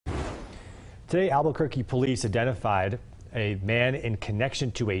Today, Albuquerque police identified a man in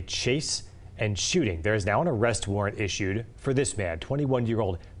connection to a chase and shooting. There is now an arrest warrant issued for this man,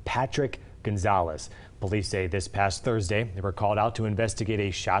 21-year-old Patrick Gonzales. Police say this past Thursday, they were called out to investigate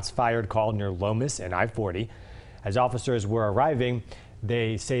a shots fired call near Lomas and I-40. As officers were arriving,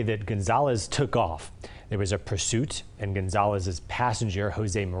 they say that Gonzales took off. There was a pursuit, and Gonzales's passenger,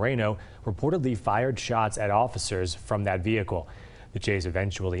 Jose Moreno, reportedly fired shots at officers from that vehicle. The chase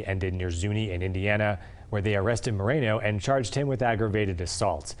eventually ended near Zuni in Indiana, where they arrested Moreno and charged him with aggravated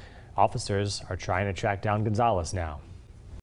assault. Officers are trying to track down Gonzales now.